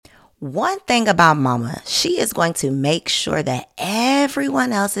One thing about Mama, she is going to make sure that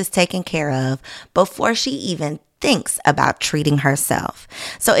everyone else is taken care of before she even thinks about treating herself.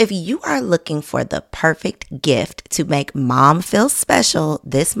 So if you are looking for the perfect gift to make mom feel special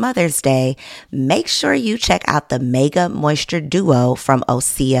this Mother's Day, make sure you check out the Mega Moisture Duo from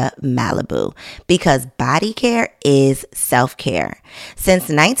Osea Malibu, because body care is self-care. Since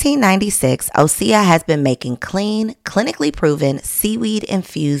 1996, Osea has been making clean, clinically proven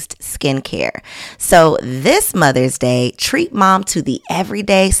seaweed-infused skincare. So this Mother's Day, treat mom to the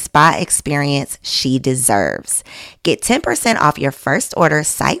everyday spa experience she deserves. Get 10% off your first order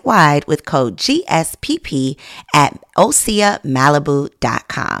site-wide with code GSPP at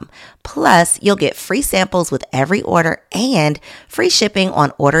OseaMalibu.com. Plus, you'll get free samples with every order and free shipping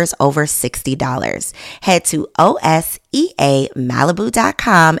on orders over $60. Head to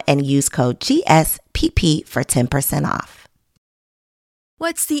OSEAMalibu.com and use code GSPP for 10% off.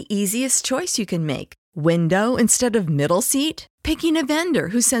 What's the easiest choice you can make? Window instead of middle seat? Picking a vendor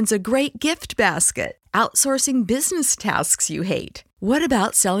who sends a great gift basket? Outsourcing business tasks you hate? What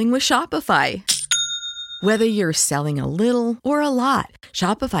about selling with Shopify? Whether you're selling a little or a lot,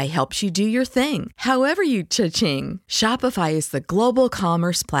 Shopify helps you do your thing, however you cha-ching. Shopify is the global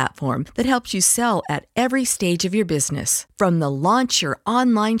commerce platform that helps you sell at every stage of your business. From the launch your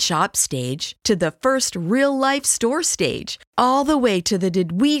online shop stage to the first real-life store stage, all the way to the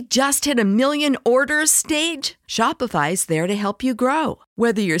did we just hit a million orders stage. Shopify's there to help you grow.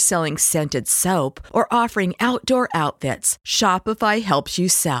 Whether you're selling scented soap or offering outdoor outfits, Shopify helps you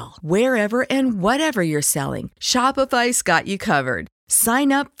sell. Wherever and whatever you're selling, Shopify's got you covered.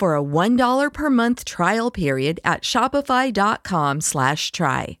 Sign up for a $1 per month trial period at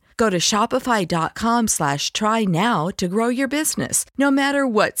shopify.com/try. Go to shopify.com/try now to grow your business, no matter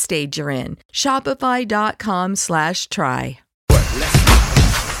what stage you're in. Shopify.com/try.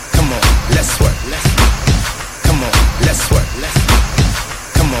 Come on, let's work. Come on, let's work.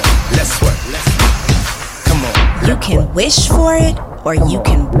 Come on, let's work. Come on. You can wish for it or you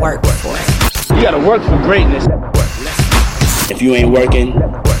can work for it. You gotta work for greatness. If you ain't working,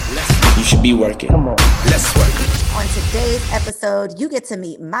 you should be working. Come on, let's work. On today's episode, you get to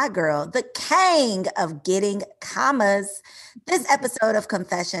meet my girl, the king of getting commas. This episode of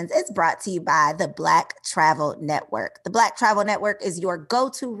Confessions is brought to you by the Black Travel Network. The Black Travel Network is your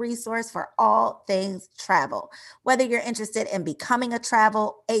go-to resource for all things travel. Whether you're interested in becoming a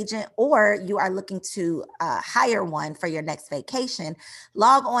travel agent or you are looking to hire one for your next vacation,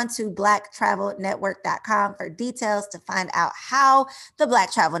 log on to blacktravelnetwork.com for details to find out how the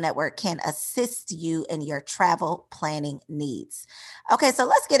Black Travel Network can assist you in your travel planning needs. Okay, so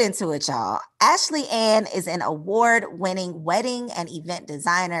let's get into it, y'all. Ashley Ann is an award-winning wedding and event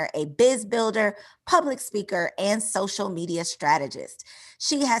designer, a biz builder, public speaker, and social media strategist.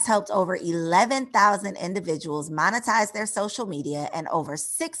 She has helped over 11,000 individuals monetize their social media and over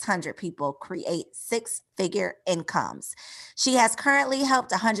 600 people create six-figure incomes. She has currently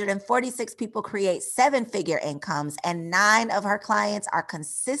helped 146 people create seven-figure incomes, and 9 of her clients are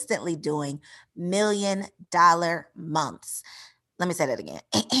consistently doing million-dollar months. Let me say that again.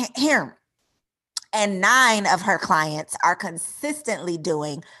 And 9 of her clients are consistently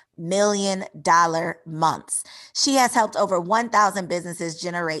doing million-dollar months. She has helped over 1,000 businesses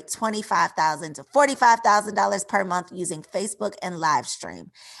generate $25,000 to $45,000 per month using Facebook and live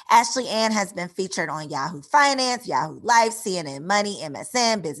stream. Ashley Ann has been featured on Yahoo Finance, Yahoo Life, CNN Money,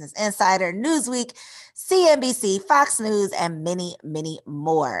 MSN, Business Insider, Newsweek, CNBC, Fox News, and many, many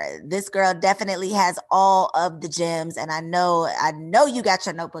more. This girl definitely has all of the gems, and I know you got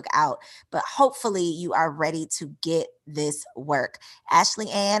your notebook out, but hopefully you are ready to get this work. Ashley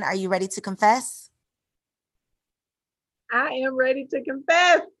Ann, are you ready to confess? I am ready to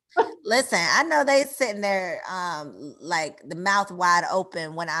confess. Listen, I know they sitting there like the mouth wide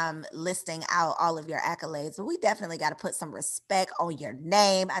open when I'm listing out all of your accolades, but we definitely got to put some respect on your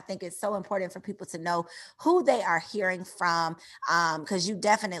name. I think it's so important for people to know who they are hearing from, because you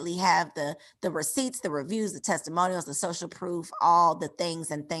definitely have the receipts, the reviews, the testimonials, the social proof, all the things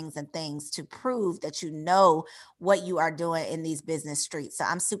to prove that you know what you are doing in these business streets. So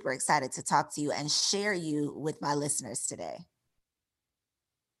I'm super excited to talk to you and share you with my listeners today.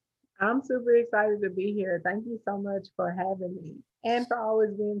 I'm super excited to be here. Thank you so much for having me and for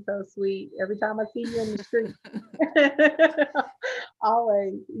always being so sweet. Every time I see you in the street.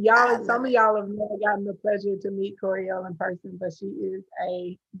 Always. Some of y'all have never gotten the pleasure to meet Coriel in person, but she is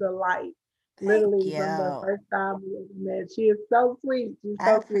a delight. Literally from the first time we met. She is so sweet. She's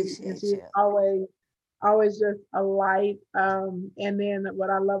so sweet. And she's always just a light. And then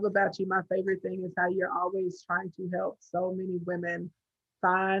what I love about you, my favorite thing is how you're always trying to help so many women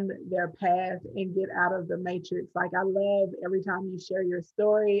find their path and get out of the matrix. Like I love every time you share your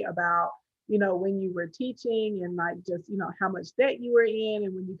story about, when you were teaching and like just, how much debt you were in,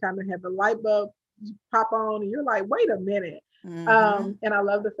 and when you kind of had the light bulb pop on and you're like, wait a minute. And I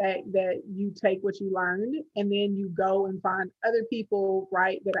love the fact that you take what you learned and then you go and find other people,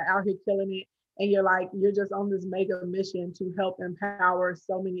 right, that are out here killing it. And you're just on this mega mission to help empower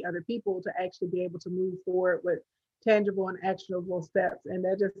so many other people to actually be able to move forward with tangible and actionable steps. And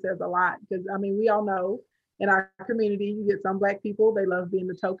that just says a lot, because we all know in our community, you get some Black people, they love being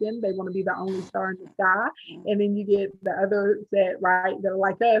the token. They want to be the only star in the sky. And then you get the other set, right, that are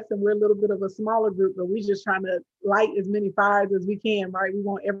like us, and we're a little bit of a smaller group, but we're just trying to light as many fires as we can, right? We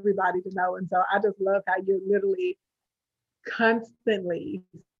want everybody to know. And so I just love how you're literally constantly,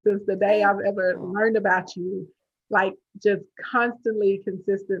 since the day I've ever learned about you, like just constantly,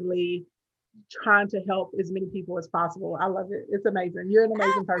 consistently trying to help as many people as possible. I love it. It's amazing. You're an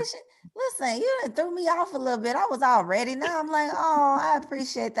amazing person. Listen, you threw me off a little bit. I was all ready. Now I'm like, oh, I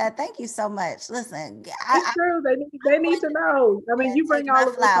appreciate that. Thank you so much. Listen, it's true. They need to know. You bring all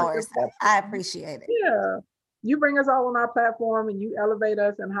of flowers. I appreciate it. Yeah. You bring us all on our platform and you elevate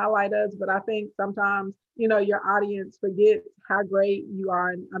us and highlight us. But I think sometimes, your audience forgets how great you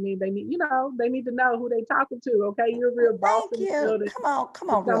are. And they need, they need to know who they talking to. Okay. You're a real boss. Thank you. Come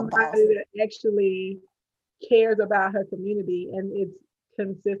on, real boss. Somebody that actually cares about her community and it's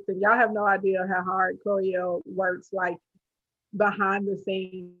consistent. Y'all have no idea how hard Coriel works, like behind the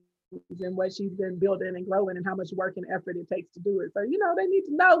scenes, and what she's been building and growing and how much work and effort it takes to do it. So, they need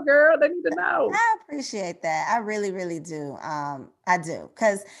to know, girl. They need to know. I appreciate that. I really, really do. I do.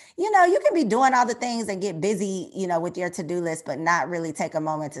 Because, you can be doing all the things and get busy, with your to-do list, but not really take a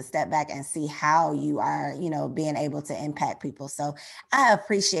moment to step back and see how you are, being able to impact people. So I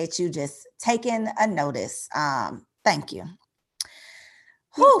appreciate you just taking a notice. Thank you.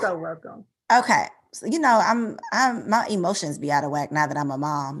 You're so welcome. Okay. So, I'm my emotions be out of whack now that I'm a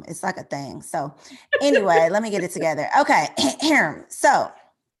mom. It's like a thing. So anyway, let me get it together. Okay. So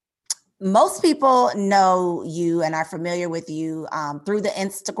most people know you and are familiar with you through the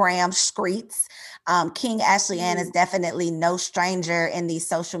Instagram streets. King Ashley Ann is definitely no stranger in these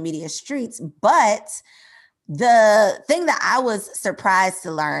social media streets, but the thing that I was surprised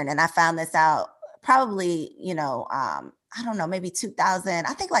to learn, and I found this out probably, I don't know, maybe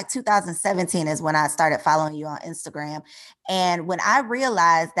 2017 is when I started following you on Instagram. And when I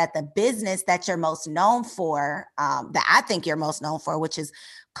realized that the business that you're most known for, that I think you're most known for, which is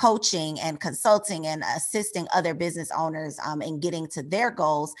coaching and consulting and assisting other business owners in getting to their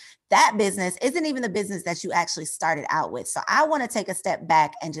goals, that business isn't even the business that you actually started out with. So I want to take a step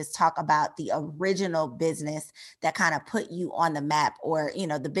back and just talk about the original business that kind of put you on the map, or,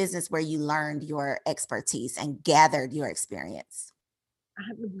 the business where you learned your expertise and gathered your experience.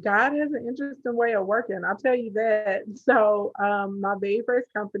 God has an interesting way of working. I'll tell you that. So my very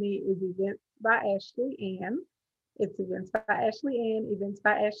first company is Events by Ashley Ann. It's Events by Ashley Ann, Events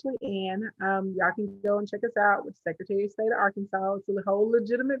by Ashley Ann. Y'all can go and check us out with Secretary of State of Arkansas. It's a whole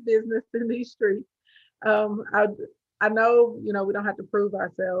legitimate business in these streets. I know, we don't have to prove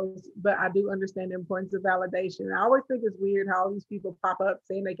ourselves, but I do understand the importance of validation. I always think it's weird how all these people pop up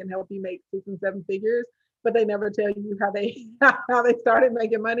saying they can help you make 6 and 7 figures, but they never tell you how they started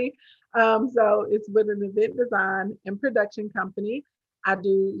making money. So it's with an event design and production company. I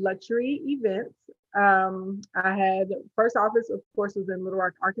do luxury events. I had first office, of course, was in Little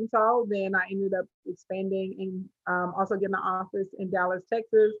Rock, Arkansas. Then I ended up expanding and also getting an office in Dallas,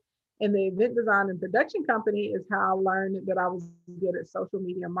 Texas. And the event design and production company is how I learned that I was good at social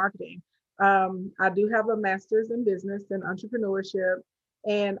media marketing. I do have a master's in business and entrepreneurship,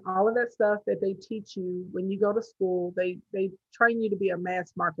 and all of that stuff that they teach you when you go to school, they train you to be a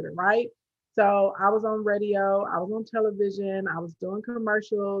mass marketer, right? So I was on radio, I was on television, I was doing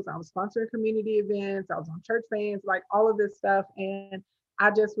commercials, I was sponsoring community events, I was on church fans, like all of this stuff. And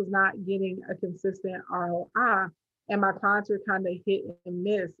I just was not getting a consistent ROI. And my clients were kind of hit and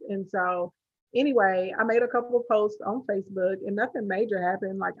miss. And so anyway, I made a couple of posts on Facebook and nothing major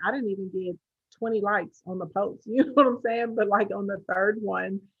happened. Like I didn't even get 20 likes on the post, you know what I'm saying? But like on the third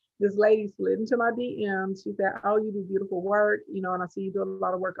one, this lady slid into my DM. She said, oh, you do beautiful work, and I see you do a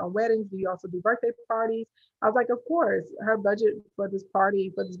lot of work on weddings. Do you also do birthday parties? I was like, of course. Her budget for this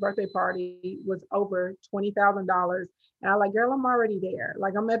birthday party was over $20,000. And I'm like, girl, I'm already there.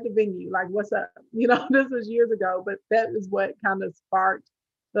 Like I'm at the venue. Like, what's up? This was years ago, but that is what kind of sparked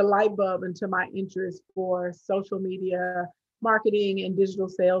the light bulb into my interest for social media marketing and digital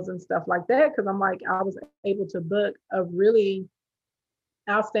sales and stuff like that. Cause I'm like, I was able to book a really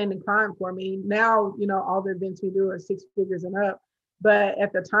outstanding client for me. Now, all the events we do are 6 figures and up. But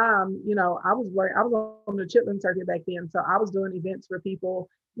at the time, I was on the Chitlin circuit back then. So I was doing events for people,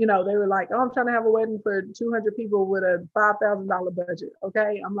 they were like, oh, I'm trying to have a wedding for 200 people with a $5,000 budget.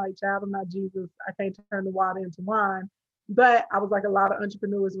 Okay. I'm like, child, I'm not Jesus. I can't turn the water into wine. But I was like a lot of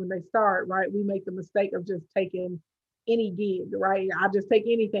entrepreneurs when they start, right? We make the mistake of just taking any gig, right? I just take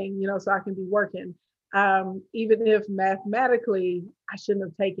anything, so I can be working. Even if mathematically I shouldn't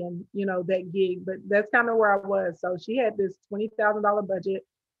have taken, that gig, but that's kind of where I was. So she had this $20,000 budget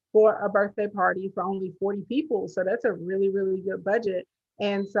for a birthday party for only 40 people. So that's a really, really good budget.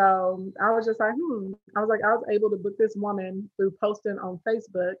 And so I was just like, I was able to book this woman through posting on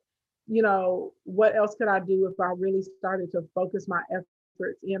Facebook. What else could I do if I really started to focus my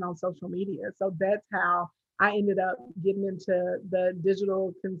efforts in on social media? So that's how I ended up getting into the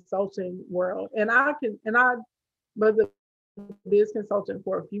digital consulting world. And I was a biz consultant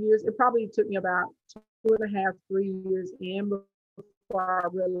for a few years. It probably took me about 2.5, 3 years in before I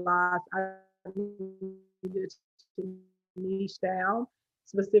realized I needed to niche down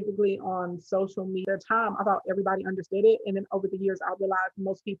specifically on social media. At the time, I thought everybody understood it. And then over the years, I realized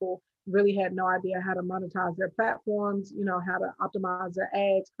most people really had no idea how to monetize their platforms, how to optimize their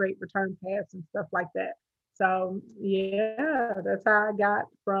ads, create return paths and stuff like that. So yeah, that's how I got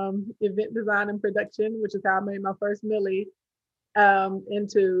from event design and production, which is how I made my first milli,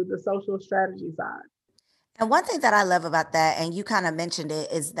 into the social strategy side. And one thing that I love about that, and you kind of mentioned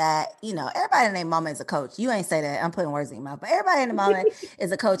it, is that, everybody in their moment is a coach. You ain't say that, I'm putting words in your mouth, but everybody in the moment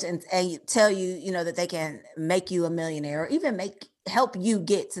is a coach and tell you, that they can make you a millionaire or even help you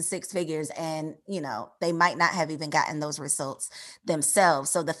get to six figures. And, they might not have even gotten those results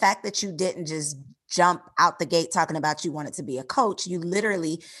themselves. So the fact that you didn't just jump out the gate talking about you wanted to be a coach, you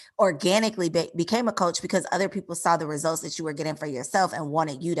literally organically became a coach because other people saw the results that you were getting for yourself and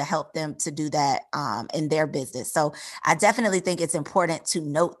wanted you to help them to do that in their business. So I definitely think it's important to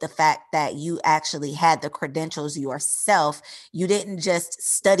note the fact that you actually had the credentials yourself. You didn't just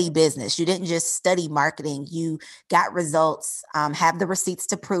study business. You didn't just study marketing. You got results, have the receipts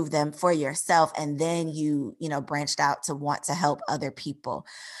to prove them for yourself. And then you branched out to want to help other people.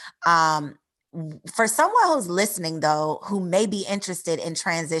 For someone who's listening though, who may be interested in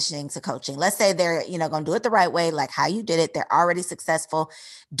transitioning to coaching, let's say they're, going to do it the right way, like how you did it. They're already successful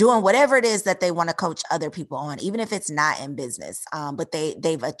doing whatever it is that they want to coach other people on, even if it's not in business, but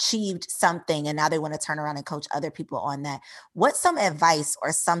they've achieved something and now they want to turn around and coach other people on that. What's some advice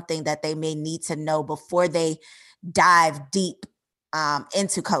or something that they may need to know before they dive deep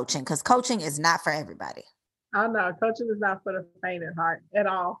into coaching? Because coaching is not for everybody. Oh no, coaching is not for the faint at heart at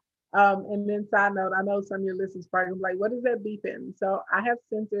all. And then side note, I know some of your listeners probably like, what is that beeping? So I have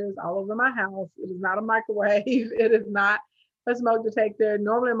sensors all over my house. It is not a microwave. It is not a smoke detector.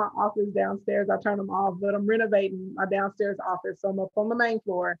 Normally in my office downstairs, I turn them off, but I'm renovating my downstairs office. So I'm up on the main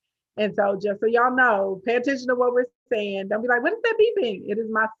floor. And so just so y'all know, pay attention to what we're saying. Don't be like, what is that beeping? It is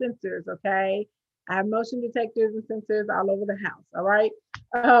my sensors, okay? I have motion detectors and sensors all over the house, all right?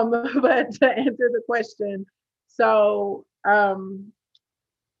 But to answer the question, so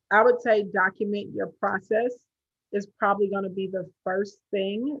I would say document your process is probably going to be the first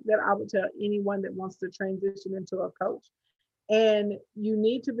thing that I would tell anyone that wants to transition into a coach. And you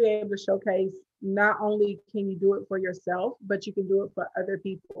need to be able to showcase not only can you do it for yourself, but you can do it for other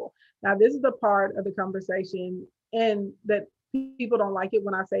people. Now, this is the part of the conversation and that people don't like it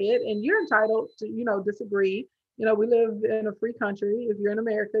when I say it, and you're entitled to, disagree. We live in a free country. If you're in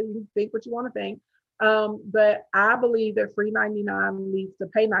America, you can think what you want to think. But I believe that free 99 leads to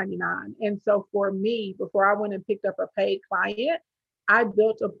pay 99. And so for me, before I went and picked up a paid client, I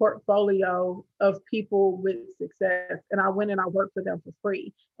built a portfolio of people with success and I went and I worked for them for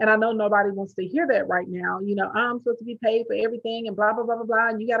free. And I know nobody wants to hear that right now. I'm supposed to be paid for everything and blah, blah, blah, blah, blah.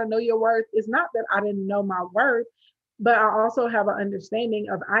 And you got to know your worth. It's not that I didn't know my worth, but I also have an understanding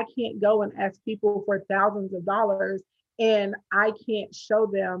of I can't go and ask people for thousands of dollars and I can't show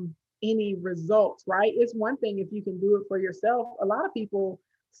them any results, right? It's one thing if you can do it for yourself. A lot of people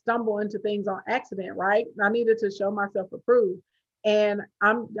stumble into things on accident, right? I needed to show myself approved. And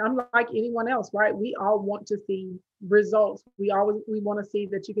I'm like anyone else, right? We all want to see results. We want to see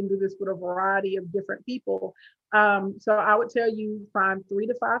that you can do this with a variety of different people. So I would tell you find 3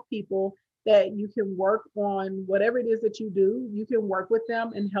 to 5 people that you can work on whatever it is that you do. You can work with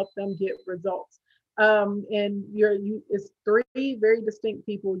them and help them get results. And it's 3 very distinct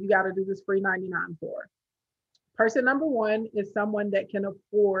people you got to do this free 99 for. Person number 1 is someone that can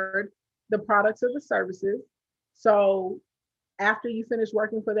afford the products or the services. So after you finish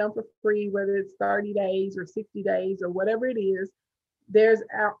working for them for free, whether it's 30 days or 60 days or whatever it is, there's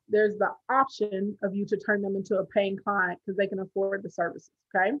the option of you to turn them into a paying client because they can afford the services.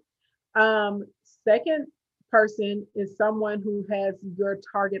 Okay. Second person is someone who has your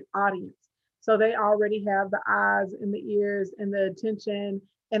target audience. So they already have the eyes and the ears and the attention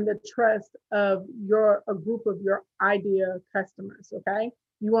and the trust of a group of your idea customers. Okay.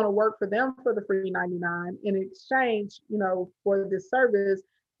 You want to work for them for the free 99 in exchange, for this service.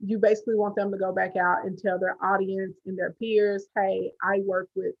 You basically want them to go back out and tell their audience and their peers, hey, I work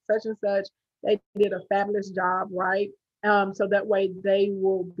with such and such. They did a fabulous job, right? So that way they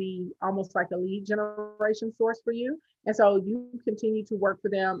will be almost like a lead generation source for you. And so you continue to work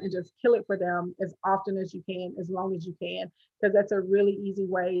for them and just kill it for them as often as you can, as long as you can, because that's a really easy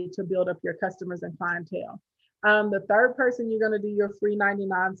way to build up your customers and clientele. The third person you're going to do your free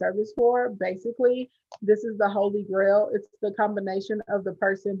 99 service for, basically, this is the holy grail. It's the combination of the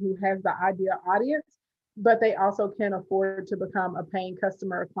person who has the ideal audience, but they also can afford to become a paying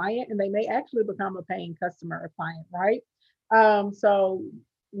customer or client, and they may actually become a paying customer or client, right? So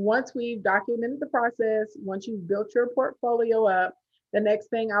once we've documented the process, once you've built your portfolio up, the next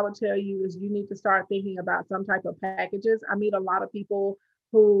thing I would tell you is you need to start thinking about some type of packages. I meet a lot of people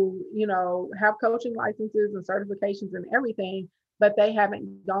who, have coaching licenses and certifications and everything, but they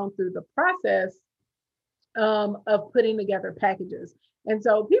haven't gone through the process of putting together packages. And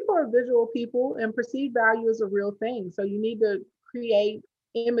so people are visual people, and perceived value is a real thing. So you need to create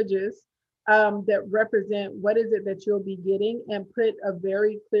images that represent what is it that you'll be getting, and put a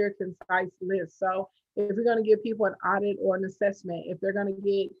very clear, concise list. So if you're going to give people an audit or an assessment, if they're going to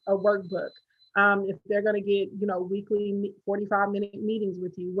get a workbook, if they're going to get, weekly 45-minute meetings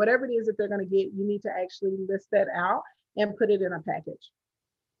with you, whatever it is that they're going to get, you need to actually list that out and put it in a package.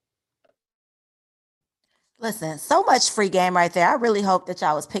 Listen, so much free game right there. I really hope that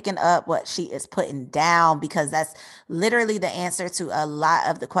y'all was picking up what she is putting down, because that's literally the answer to a lot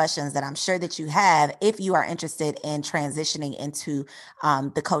of the questions that I'm sure that you have if you are interested in transitioning into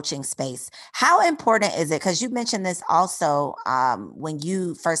the coaching space. How important is it? Because you mentioned this also when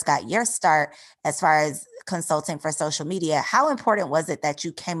you first got your start as far as consulting for social media. How important was it that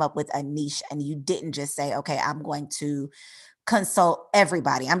you came up with a niche and you didn't just say, okay, I'm going to consult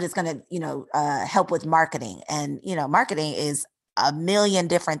everybody. I'm just going to, help with marketing. And, marketing is a million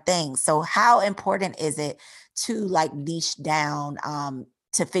different things. So how important is it to niche down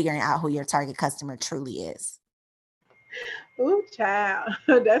to figuring out who your target customer truly is? Ooh, child,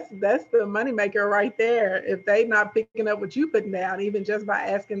 that's the moneymaker right there. If they not picking up what you putting down, even just by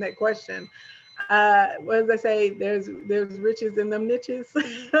asking that question. What does they say? There's riches in them niches.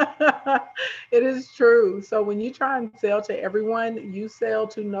 It is true. So when you try and sell to everyone, you sell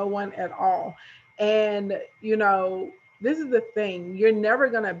to no one at all. And this is the thing. You're never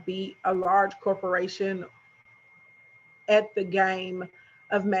gonna beat a large corporation at the game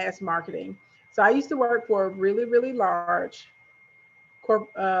of mass marketing. So I used to work for a really, really large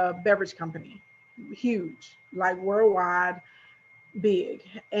beverage company, huge, like worldwide, big.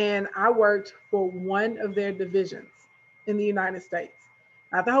 And I worked for one of their divisions in the United States,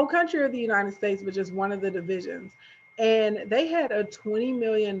 not the whole country of the United States, but just one of the divisions. And they had a $20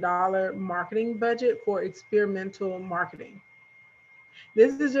 million marketing budget for experimental marketing.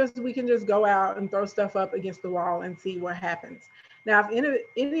 This is just, we can just go out and throw stuff up against the wall and see what happens. Now, if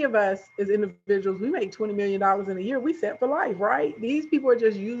any of us as individuals, we make $20 million in a year, we set for life, right? These people are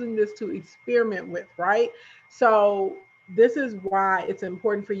just using this to experiment with, right? So this is why it's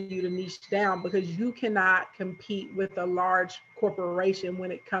important for you to niche down, because you cannot compete with a large corporation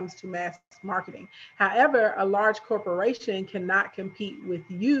when it comes to mass marketing. However, a large corporation cannot compete with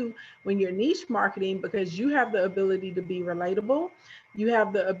you when you're niche marketing, because you have the ability to be relatable. You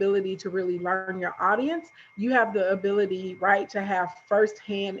have the ability to really learn your audience. You have the ability, right, to have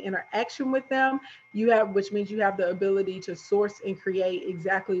firsthand interaction with them. Which means you have the ability to source and create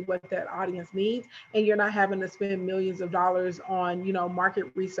exactly what that audience needs. And you're not having to spend millions of dollars on, market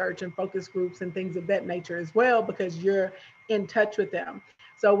research and focus groups and things of that nature as well, because you're in touch with them.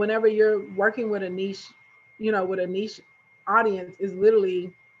 So whenever you're working with a niche, with a niche audience, is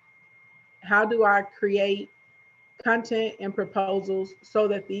literally, how do I create content and proposals so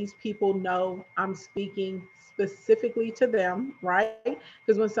that these people know I'm speaking specifically to them, right?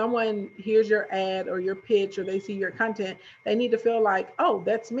 Because when someone hears your ad or your pitch, or they see your content, they need to feel like, oh,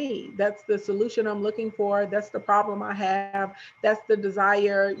 that's me. That's the solution I'm looking for. That's the problem I have. That's the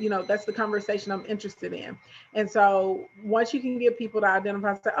desire, that's the conversation I'm interested in. And so once you can get people to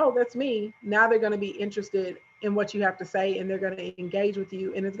identify, say, oh, that's me, now they're going to be interested in what you have to say, and they're going to engage with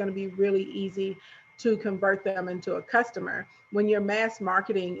you. And it's going to be really easy to convert them into a customer. When you're mass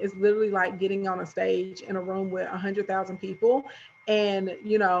marketing, it's literally like getting on a stage in a room with 100,000 people, and,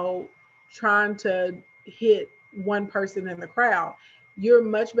 trying to hit one person in the crowd. You're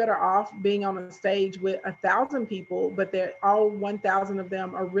much better off being on a stage with 1,000 people, but they're all 1,000 of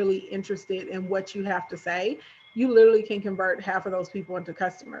them are really interested in what you have to say. You literally can convert half of those people into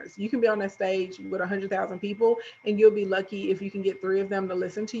customers. You can be on that stage with 100,000 people, and you'll be lucky if you can get 3 of them to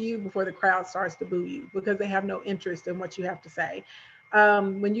listen to you before the crowd starts to boo you, because they have no interest in what you have to say.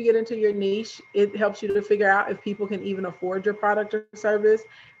 When you get into your niche, it helps you to figure out if people can even afford your product or service.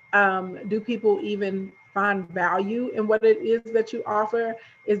 Do people even find value in what it is that you offer?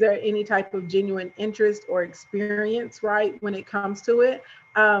 Is there any type of genuine interest or experience, right, when it comes to it?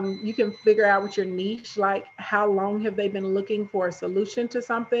 You can figure out with your niche, like how long have they been looking for a solution to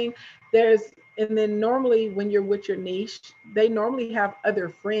something. And then normally when you're with your niche, they normally have other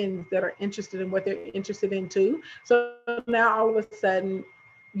friends that are interested in what they're interested in too. So now all of a sudden,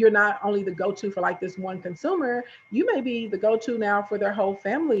 you're not only the go-to for like this one consumer, you may be the go-to now for their whole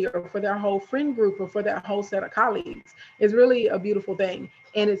family or for their whole friend group or for their whole set of colleagues. It's really a beautiful thing.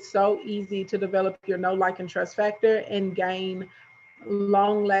 And it's so easy to develop your know, like, and trust factor and gain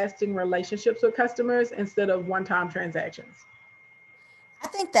long-lasting relationships with customers instead of one-time transactions. I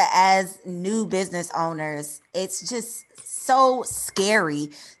think that as new business owners, it's just so scary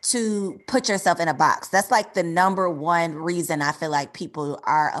to put yourself in a box. That's like the number one reason I feel like people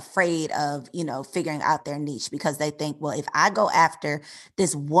are afraid of, figuring out their niche, because they think, well, if I go after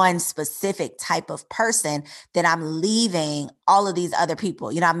this one specific type of person, then I'm leaving all of these other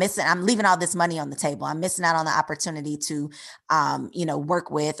people. I'm leaving all this money on the table. I'm missing out on the opportunity to,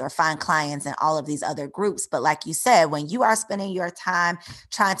 work with or find clients in all of these other groups. But like you said, when you are spending your time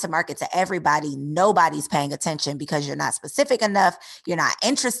trying to market to everybody, nobody's paying attention because you're not specific enough. You're not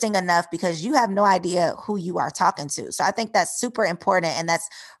interesting enough because you have no idea who you are talking to. So I think that's super important. And that's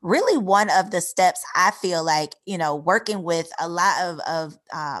really one of the steps I feel like, working with a lot of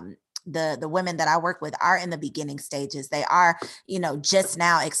the women that I work with are in the beginning stages. They are, just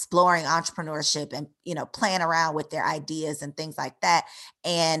now exploring entrepreneurship and, playing around with their ideas and things like that.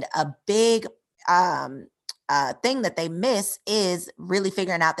 And a big thing that they miss is really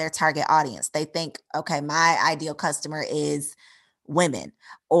figuring out their target audience. They think, okay, my ideal customer is women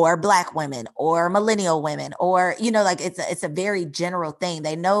or Black women or millennial women, or, it's a very general thing.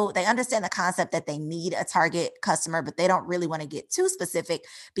 They understand the concept that they need a target customer, but they don't really want to get too specific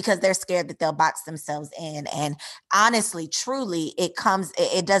because they're scared that they'll box themselves in. And honestly, truly, it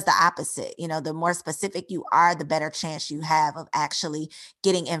does the opposite. The more specific you are, the better chance you have of actually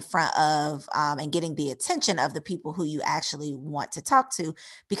getting in front of and getting the attention of the people who you actually want to talk to,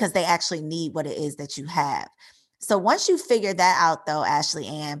 because they actually need what it is that you have. So once you figure that out, though, Ashley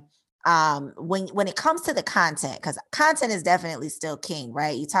Ann, when it comes to the content, because content is definitely still king,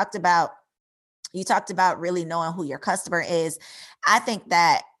 right? You talked about really knowing who your customer is. I think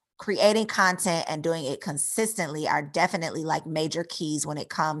that creating content and doing it consistently are definitely like major keys when it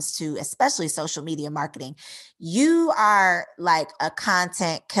comes to especially social media marketing. You are like a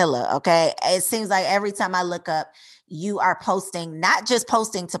content killer, okay? It seems like every time I look up, you are posting, not just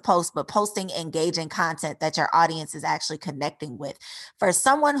posting to post, but posting engaging content that your audience is actually connecting with. For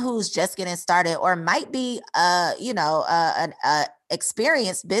someone who's just getting started or might be, an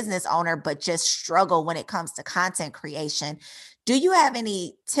experienced business owner, but just struggle when it comes to content creation, do you have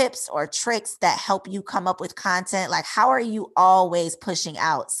any tips or tricks that help you come up with content? Like, how are you always pushing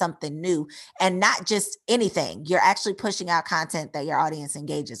out something new and not just anything? You're actually pushing out content that your audience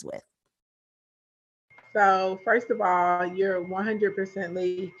engages with. So first of all, you're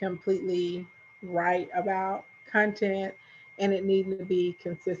 100% completely right about content, and it needs to be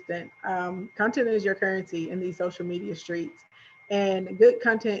consistent. Content is your currency in these social media streets. And good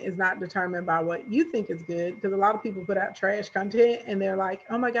content is not determined by what you think is good, because a lot of people put out trash content and they're like,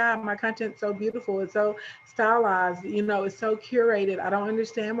 oh my God, my content's so beautiful. It's so stylized, it's so curated. I don't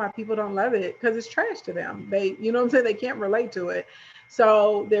understand why people don't love it, because it's trash to them. They, they can't relate to it.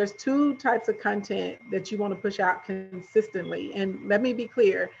 So there's two types of content that you want to push out consistently. And let me be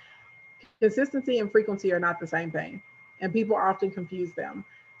clear, consistency and frequency are not the same thing. And people often confuse them.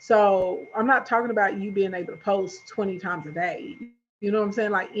 So I'm not talking about you being able to post 20 times a day. You know what I'm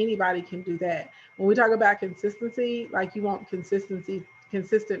saying? Like anybody can do that. When we talk about consistency, like you want consistency,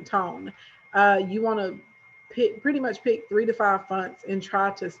 consistent tone. You want to pretty much pick 3 to 5 fonts and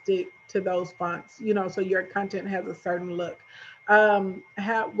try to stick to those fonts, so your content has a certain look.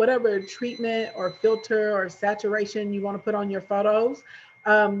 Have whatever treatment or filter or saturation you want to put on your photos,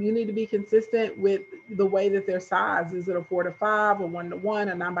 You need to be consistent with the way that they're sized. Is it a 4:5, a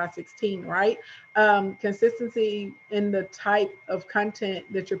 1:1, a 9:16, right? Consistency in the type of content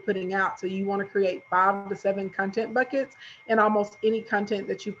that you're putting out. So you want to create 5 to 7 content buckets, and almost any content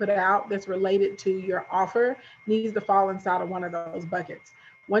that you put out that's related to your offer needs to fall inside of one of those buckets.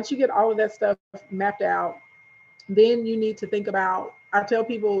 Once you get all of that stuff mapped out, then you need to think about, I tell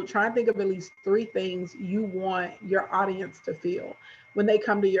people, try and think of at least 3 things you want your audience to feel when they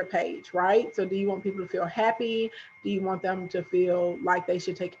come to your page, right? So do you want people to feel happy? Do you want them to feel like they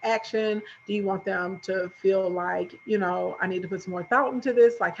should take action? Do you want them to feel like, I need to put some more thought into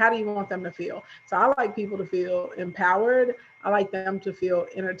this? Like, how do you want them to feel? So I like people to feel empowered. I like them to feel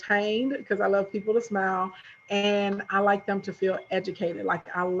entertained because I love people to smile. And I like them to feel educated, like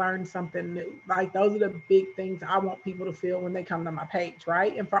I learned something new. Like those are the big things I want people to feel when they come to my page,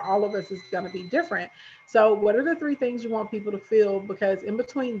 right? And for all of us, it's going to be different. So what are the 3 things you want people to feel? Because in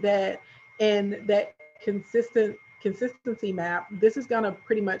between that and that consistency map, this is going to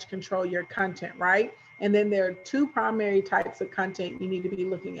pretty much control your content, right? And then there are 2 primary types of content you need to be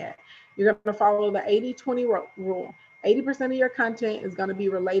looking at. You're going to follow the 80-20 rule. 80% of your content is going to be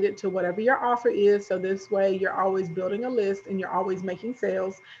related to whatever your offer is. So this way you're always building a list and you're always making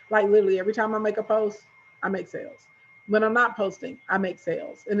sales. Like literally every time I make a post, I make sales. When I'm not posting, I make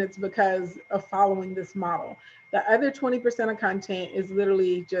sales. And it's because of following this model. The other 20% of content is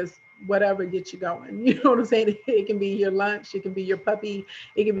literally just whatever gets you going. You know what I'm saying? It can be your lunch, it can be your puppy,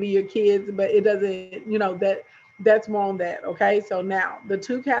 it can be your kids, but it doesn't, that's more on that. Okay. So now the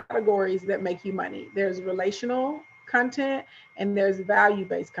 2 categories that make you money, there's relational content and there's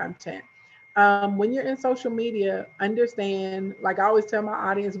value-based content. When you're in social media, understand, like I always tell my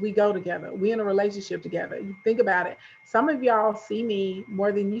audience, we go together. We in a relationship together. You think about it. Some of y'all see me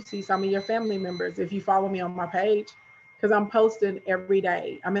more than you see some of your family members if you follow me on my page, because I'm posting every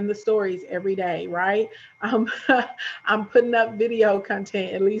day. I'm in the stories every day, right? I'm putting up video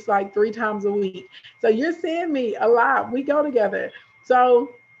content at least like 3 times a week. So you're seeing me a lot. We go together.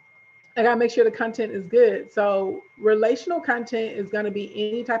 So I gotta make sure the content is good. So relational content is gonna be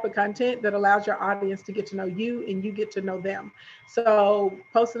any type of content that allows your audience to get to know you and you get to know them. So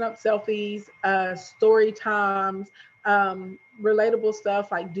posting up selfies, story times, relatable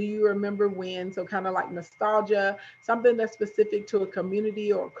stuff like do you remember when, so kind of like nostalgia, something that's specific to a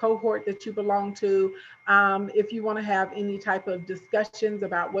community or a cohort that you belong to. If you want to have any type of discussions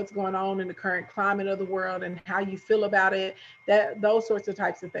about what's going on in the current climate of the world and how you feel about it, those sorts of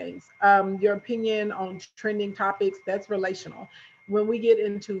types of things. Your opinion on trending topics, that's relational. When we get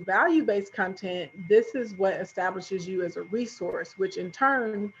into value-based content, this is what establishes you as a resource, which in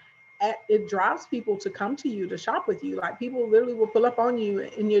turn it drives people to come to you to shop with you. Like people literally will pull up on you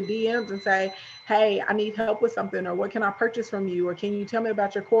in your DMs and say, hey, I need help with something, or what can I purchase from you? Or can you tell me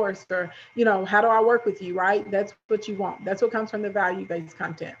about your course? Or, how do I work with you, right? That's what you want. That's what comes from the value-based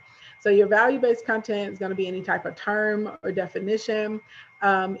content. So your value-based content is going to be any type of term or definition,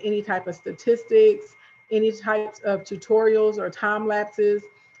 any type of statistics, any types of tutorials or time lapses.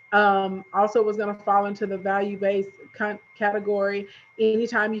 Also was going to fall into the value-based category.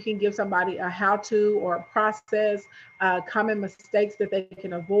 Anytime you can give somebody a how-to or a process, common mistakes that they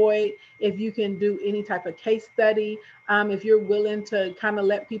can avoid, if you can do any type of case study, if you're willing to kind of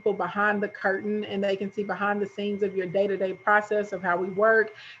let people behind the curtain and they can see behind the scenes of your day-to-day process of how we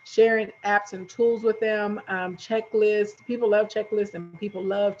work, sharing apps and tools with them, checklists. People love checklists and people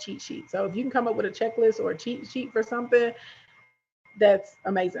love cheat sheets. So if you can come up with a checklist or a cheat sheet for something, that's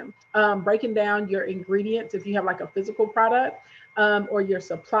amazing. Breaking down your ingredients if you have like a physical product, or your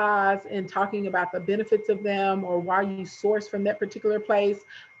supplies, and talking about the benefits of them or why you source from that particular place.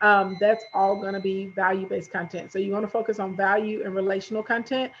 That's all going to be value-based content. So you want to focus on value and relational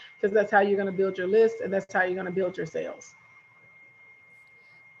content because that's how you're going to build your list and that's how you're going to build your sales.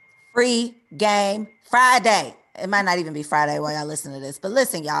 Free Game Friday. It might not even be Friday while y'all listen to this, but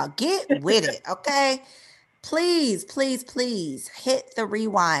listen, y'all, get with it, okay? Please, please, please hit the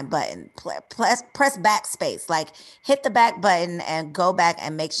rewind button, press backspace, like hit the back button and go back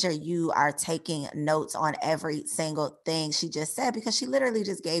and make sure you are taking notes on every single thing she just said, because she literally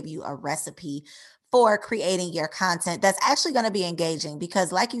just gave you a recipe for creating your content that's actually going to be engaging.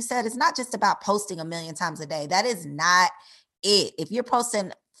 Because like you said, it's not just about posting 1 million times a day. That is not it. If you're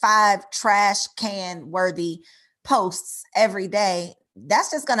posting 5 trash can worthy posts every day,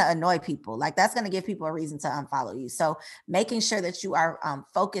 that's just going to annoy people. Like that's going to give people a reason to unfollow you. So making sure that you are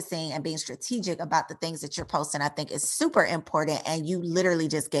focusing and being strategic about the things that you're posting, I think is super important. And you literally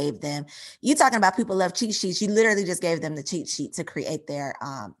just gave them, you talking about people love cheat sheets. You literally just gave them the cheat sheet to create their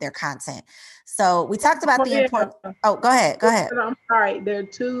content. So we talked about the important. Oh, go ahead. Go ahead. I'm sorry. There are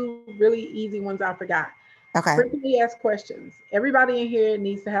two really easy ones I forgot. Okay. Frequently asked questions. Everybody in here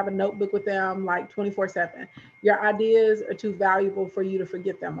needs to have a notebook with them like 24/7. Your ideas are too valuable for you to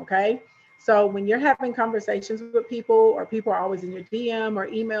forget them, okay? So when you're having conversations with people, or people are always in your DM or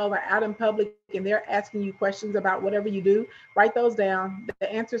email or out in public and they're asking you questions about whatever you do, write those down.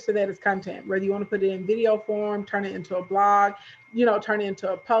 The answers to that is content, whether you want to put it in video form, turn it into a blog, turn it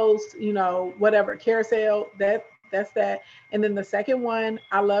into a post, whatever, carousel, that's that. And then the second one,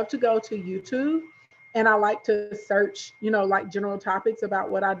 I love to go to YouTube and I like to search, like general topics about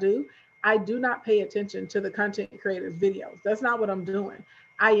what I do. I do not pay attention to the content creators' videos. That's not what I'm doing.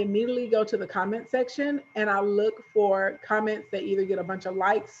 I immediately go to the comment section and I look for comments that either get a bunch of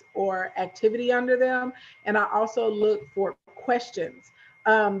likes or activity under them. And I also look for questions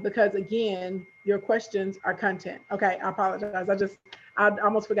because again, your questions are content. Okay, I apologize. I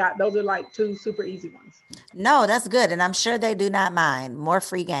almost forgot. Those are like two super easy ones. No, that's good. And I'm sure they do not mind. More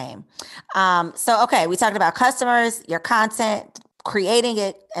free game. Okay, we talked about customers, your content, creating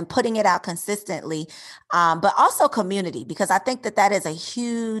it and putting it out consistently, but also community, because I think that is a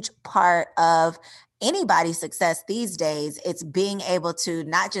huge part of anybody's success these days. It's being able to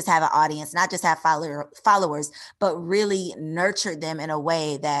not just have an audience, not just have followers, but really nurture them in a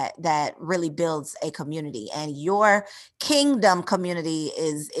way that really builds a community. And your Kingdom community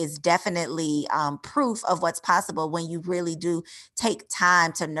is definitely proof of what's possible when you really do take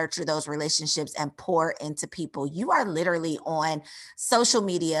time to nurture those relationships and pour into people. You are literally on social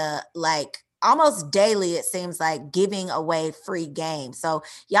media like almost daily, it seems like, giving away free game. So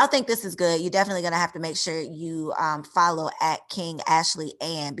y'all think this is good. You're definitely going to have to make sure you follow at King Ashley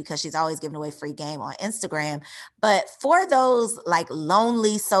Ann, because she's always giving away free game on Instagram. But for those like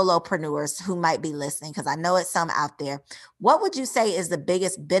lonely solopreneurs who might be listening, because I know it's some out there, what would you say is the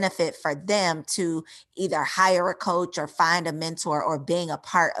biggest benefit for them to either hire a coach or find a mentor or being a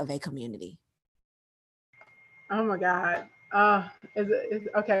part of a community? Oh my God.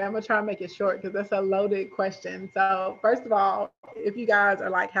 Okay, I'm gonna try and make it short because that's a loaded question. So first of all, if you guys are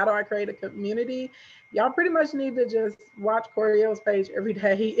like, how do I create a community? Y'all pretty much need to just watch Coriel's page every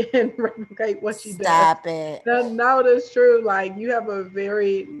day and replicate what she does. Stop it. No, that's true. Like, you have a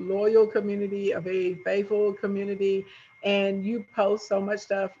very loyal community, a very faithful community, and you post so much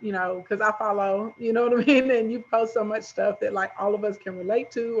stuff, because I follow, you know what I mean? And you post so much stuff that like all of us can relate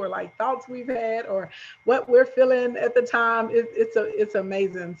to, or like thoughts we've had or what we're feeling at the time. It's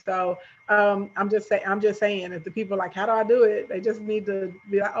amazing. So I'm just saying, if the people are like, how do I do it? They just need to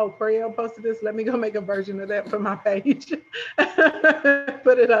be like, oh, Coriel posted this. Let me go make a version of that for my page.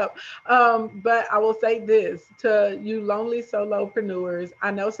 Put it up. But I will say this to you lonely solopreneurs. I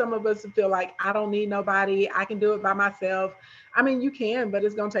know some of us feel like, I don't need nobody. I can do it by myself. I mean, you can, but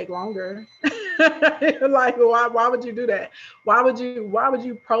it's going to take longer. Like, why would you do that? Why would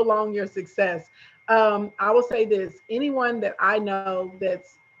you prolong your success? I will say this, anyone that I know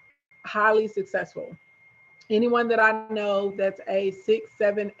that's highly successful, anyone that I know that's a 6,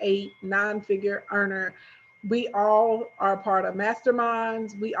 7, 8, 9-figure earner, we all are part of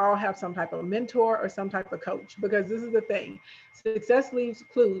masterminds. We all have some type of mentor or some type of coach, because this is the thing. Success leaves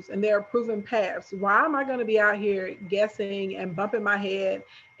clues, and there are proven paths. Why am I going to be out here guessing and bumping my head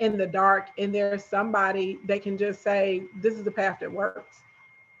in the dark, and there's somebody that can just say, this is the path that works?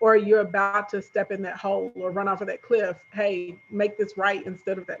 Or you're about to step in that hole or run off of that cliff. Hey, make this right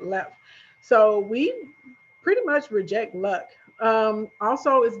instead of that left. So we pretty much reject luck.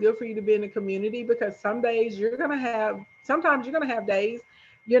 Also, it's good for you to be in a community, because sometimes you're going to have days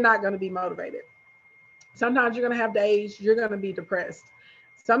you're not going to be motivated. Sometimes you're going to have days you're going to be depressed.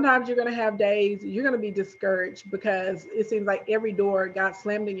 Sometimes you're going to have days you're going to be discouraged because it seems like every door got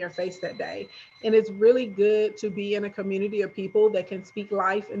slammed in your face that day. And it's really good to be in a community of people that can speak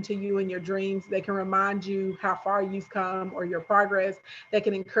life into you and your dreams. They can remind you how far you've come or your progress. They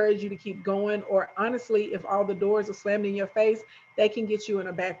can encourage you to keep going. Or honestly, if all the doors are slammed in your face, they can get you in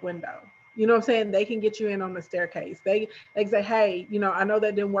a back window. You know what I'm saying? They can get you in on the staircase. They can say, hey, I know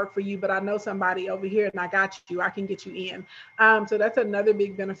that didn't work for you, but I know somebody over here and I got you. I can get you in. So that's another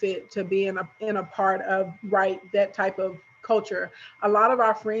big benefit to being in a part of, that type of culture. A lot of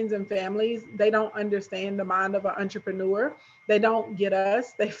our friends and families, they don't understand the mind of an entrepreneur. They don't get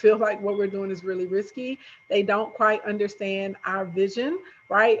us. They feel like what we're doing is really risky. They don't quite understand our vision,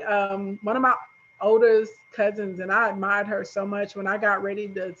 right? One of my oldest cousins, and I admired her so much. When I got ready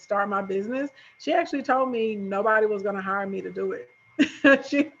to start my business, she actually told me nobody was going to hire me to do it.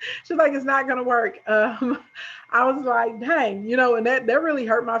 She's like, it's not going to work. I was like, dang, and that really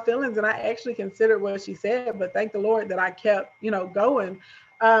hurt my feelings. And I actually considered what she said, but thank the Lord that I kept, going.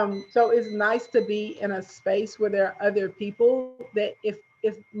 So it's nice to be in a space where there are other people that if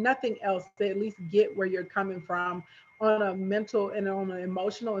nothing else, they at least get where you're coming from on a mental and on an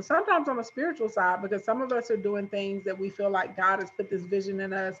emotional and sometimes on a spiritual side, because some of us are doing things that we feel like God has put this vision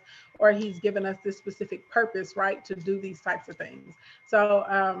in us, or he's given us this specific purpose, right, to do these types of things.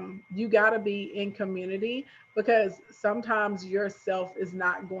 So you got to be in community, because sometimes yourself is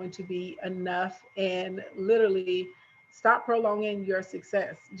not going to be enough, and literally stop prolonging your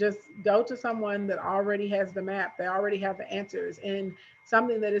success. Just go to someone that already has the map. They already have the answers, and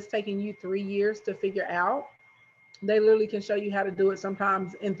something that is taking you 3 years to figure out, they literally can show you how to do it,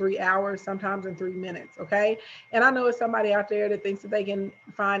 sometimes in 3 hours, sometimes in 3 minutes. Okay. And I know it's somebody out there that thinks that they can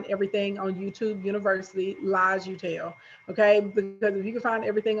find everything on YouTube University. Lies you tell. Okay. Because if you can find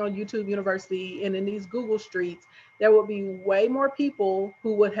everything on YouTube University and in these Google streets, there will be way more people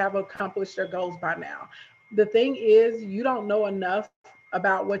who would have accomplished their goals by now. The thing is, you don't know enough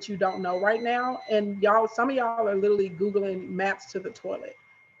about what you don't know right now. And some of y'all are literally Googling maps to the toilet.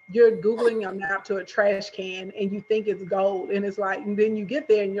 You're Googling a map to a trash can and you think it's gold. And it's like, and then you get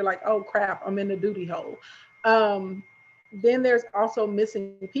there and you're like, oh crap, I'm in the duty hole. Then there's also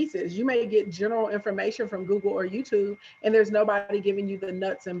missing pieces. You may get general information from Google or YouTube, and there's nobody giving you the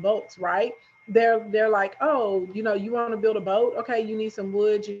nuts and bolts, right? They're like, oh, you want to build a boat? Okay, you need some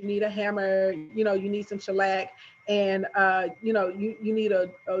wood, you need a hammer, you need some shellac, and you need a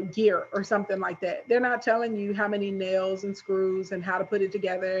gear or something like that. They're not telling you how many nails and screws and how to put it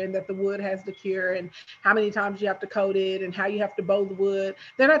together, and that the wood has the cure, and how many times you have to coat it, and how you have to bow the wood.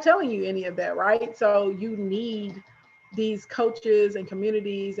 They're not telling you any of that, right? So you need these coaches and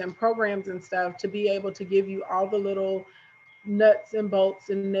communities and programs and stuff to be able to give you all the little nuts and bolts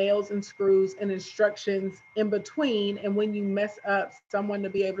and nails and screws and instructions in between. And when you mess up, someone to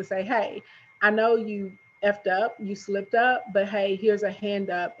be able to say, hey, I know you effed up, you slipped up, but hey, here's a hand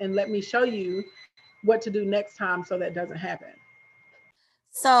up, and let me show you what to do next time so that doesn't happen.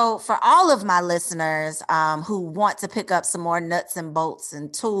 So for all of my listeners who want to pick up some more nuts and bolts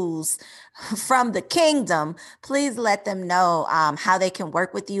and tools from the kingdom, please let them know how they can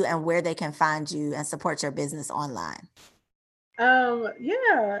work with you and where they can find you and support your business online.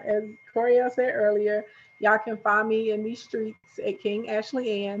 Yeah, as Coriel said earlier, y'all can find me in these streets at King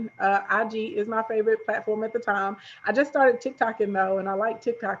Ashley Ann. IG is my favorite platform at the time. I just started TikToking though, and I like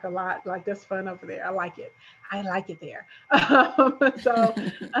TikTok a lot. Like, that's fun over there. I like it there. So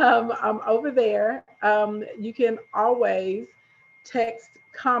I'm over there. You can always text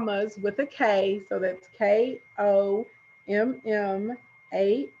commas with a K. So that's KOMMAS.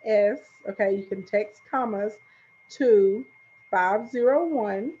 Okay, you can text commas to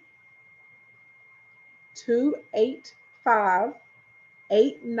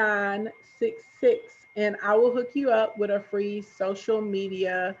 501-285-8966, and I will hook you up with a free social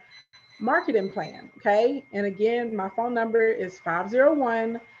media marketing plan. Okay. And again, my phone number is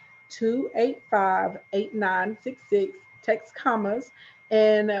 501-285-8966. Text commas.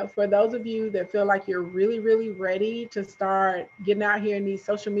 And for those of you that feel like you're really, really ready to start getting out here in these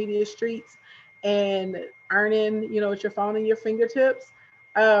social media streets and earning, with your phone and your fingertips,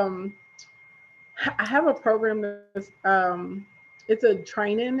 I have a program that's it's a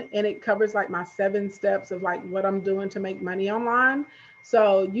training, and it covers like my 7 steps of like what I'm doing to make money online.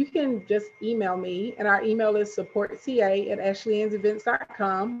 So you can just email me, and our email is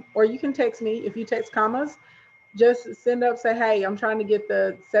supportca@ashleyann's-events.com, or you can text me. If you text commas, just send up, say, hey, I'm trying to get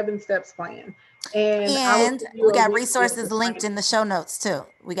the 7 steps plan. And we got resources linked in the show notes too.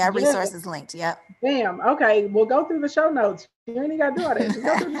 We got resources linked. Yep. Bam. Okay. We'll go through the show notes. You ain't got to do all that. Just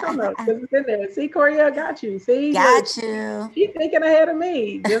go through the show notes, because it's in there. See, Coriel got you. See, got you. She's thinking ahead of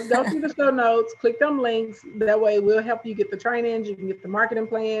me. Just go through the show notes, click them links. That way we'll help you get the trainings. You can get the marketing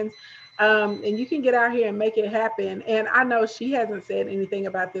plans. And you can get out here and make it happen. And I know she hasn't said anything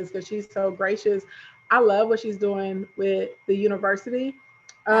about this because she's so gracious. I love what she's doing with the university.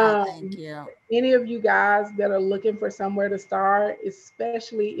 Thank you. Any of you guys that are looking for somewhere to start,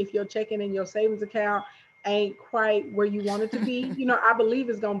 especially if your checking and your savings account ain't quite where you want it to be, I believe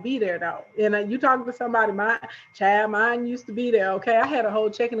it's going to be there though. And you talking to somebody, mine used to be there. Okay. I had a whole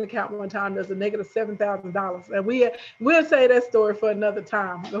checking account one time that's a negative $7,000, and we'll say that story for another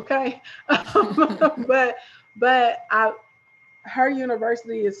time. Okay. But her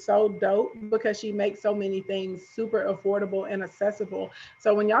university is so dope because she makes so many things super affordable and accessible.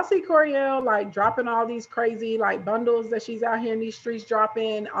 So when y'all see Coriel like dropping all these crazy like bundles that she's out here in these streets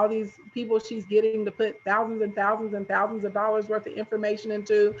dropping, all these people she's getting to put thousands and thousands and thousands of dollars worth of information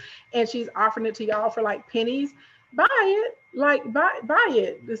into, and she's offering it to y'all for like pennies, buy it. Like buy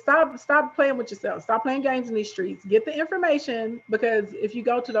it. Stop playing with yourself. Stop playing games in these streets. Get the information, because if you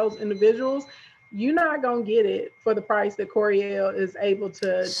go to those individuals, you're not gonna get it for the price that Coriel is able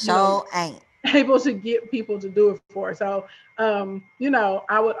to able to get people to do it for. So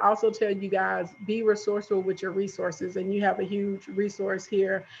I would also tell you guys, be resourceful with your resources, and you have a huge resource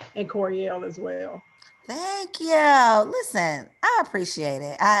here in Coriel as well. Thank you. Listen, I appreciate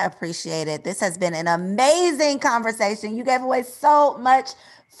it. This has been an amazing conversation. You gave away so much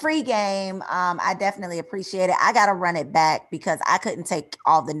free game. I definitely appreciate it. I got to run it back because I couldn't take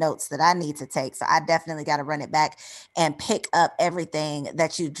all the notes that I need to take. So I definitely got to run it back and pick up everything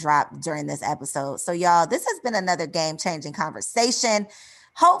that you dropped during this episode. So y'all, this has been another game-changing conversation.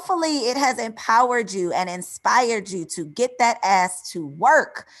 Hopefully it has empowered you and inspired you to get that ass to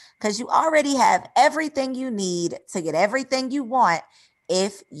work, because you already have everything you need to get everything you want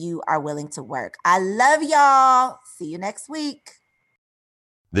if you are willing to work. I love y'all. See you next week.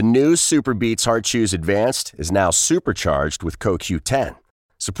 The new Super Beats Heart Chews Advanced is now supercharged with CoQ10.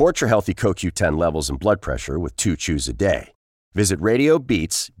 Support your healthy CoQ10 levels and blood pressure with 2 chews a day. Visit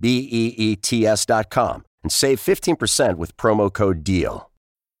RadioBeats, BEETS.com and save 15% with promo code DEAL.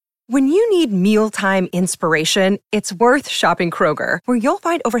 When you need mealtime inspiration, it's worth shopping Kroger, where you'll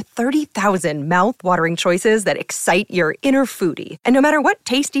find over 30,000 mouth-watering choices that excite your inner foodie. And no matter what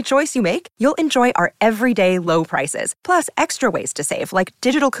tasty choice you make, you'll enjoy our everyday low prices, plus extra ways to save, like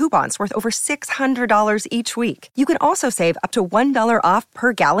digital coupons worth over $600 each week. You can also save up to $1 off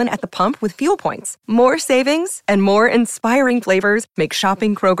per gallon at the pump with fuel points. More savings and more inspiring flavors make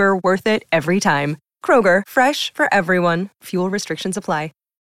shopping Kroger worth it every time. Kroger, fresh for everyone. Fuel restrictions apply.